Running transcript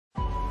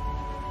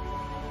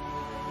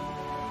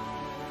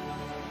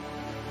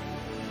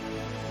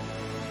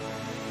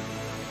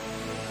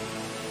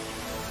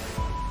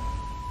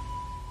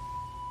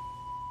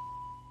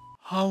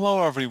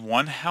Hello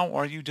everyone, how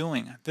are you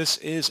doing? This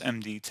is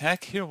MD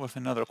Tech here with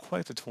another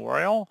quick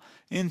tutorial.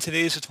 In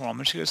today's tutorial, I'm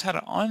going to show you guys how to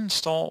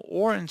uninstall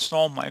or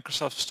install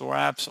Microsoft Store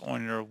apps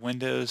on your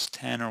Windows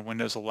 10 or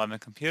Windows 11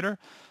 computer.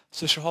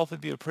 So this should hopefully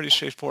be a pretty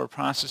straightforward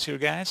process here,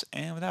 guys.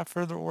 And without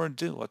further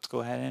ado, let's go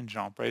ahead and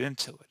jump right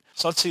into it.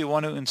 So let's say you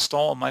want to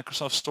install a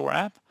Microsoft Store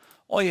app.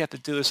 All you have to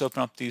do is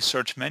open up the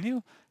search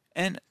menu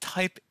and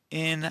type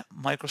in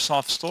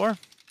Microsoft Store.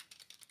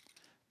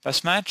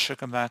 Best match should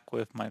come back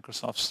with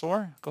Microsoft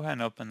Store. Go ahead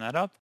and open that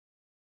up.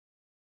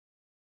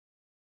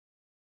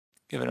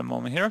 Give it a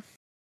moment here.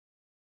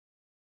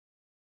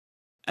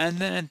 And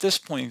then at this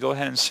point, you go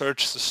ahead and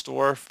search the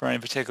store for any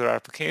particular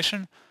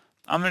application.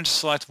 I'm going to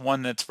select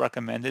one that's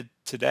recommended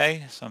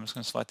today. So I'm just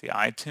going to select the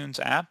iTunes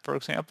app, for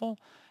example.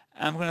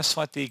 I'm going to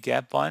select the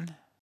Get button.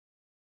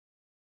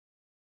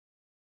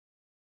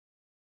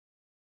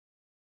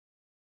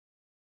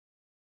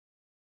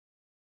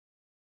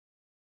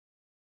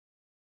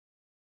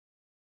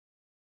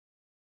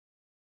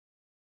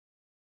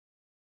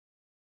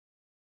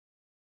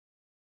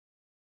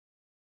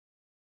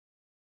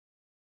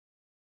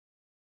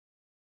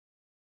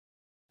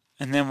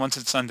 And then once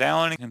it's done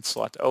downloading, you can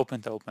select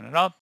Open to open it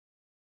up.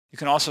 You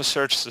can also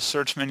search the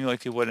search menu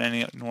like you would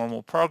any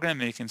normal program,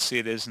 and you can see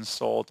it is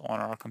installed on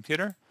our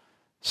computer.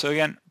 So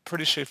again,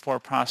 pretty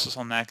straightforward process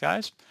on that,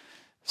 guys.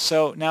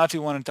 So now if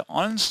you wanted to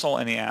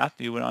uninstall any app,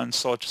 you would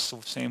uninstall it just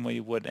the same way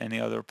you would any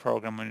other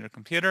program on your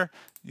computer.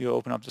 You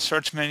open up the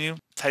search menu,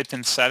 type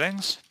in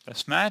settings,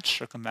 best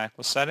match, or come back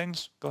with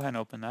settings. Go ahead and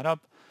open that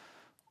up.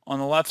 On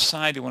the left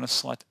side, you want to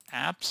select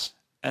apps.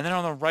 And then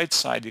on the right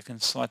side, you can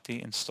select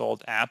the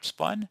installed apps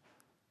button.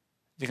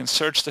 You can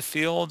search the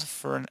field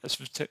for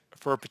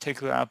a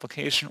particular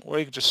application, or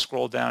you can just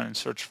scroll down and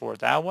search for it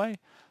that way.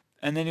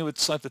 And then you would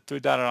select the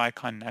three-dotted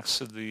icon next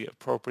to the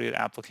appropriate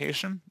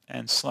application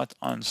and select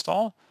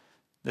uninstall.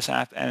 This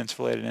app and its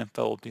related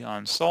info will be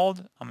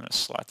uninstalled. I'm going to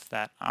select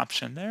that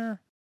option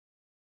there.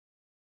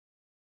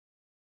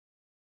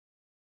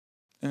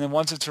 And then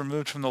once it's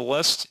removed from the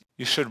list,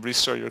 you should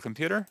restart your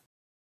computer.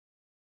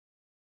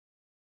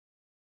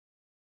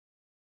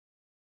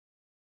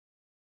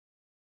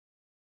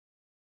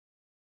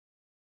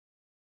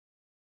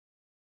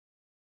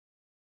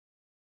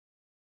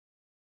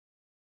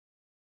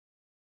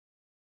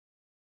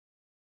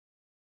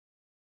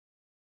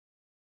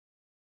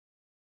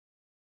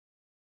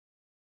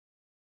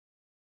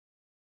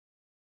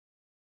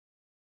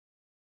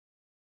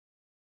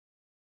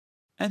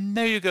 And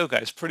there you go,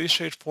 guys. Pretty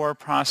straightforward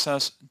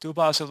process. Do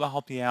I was able to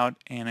help you out,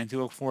 and I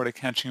do look forward to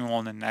catching you all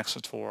in the next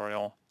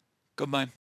tutorial. Goodbye.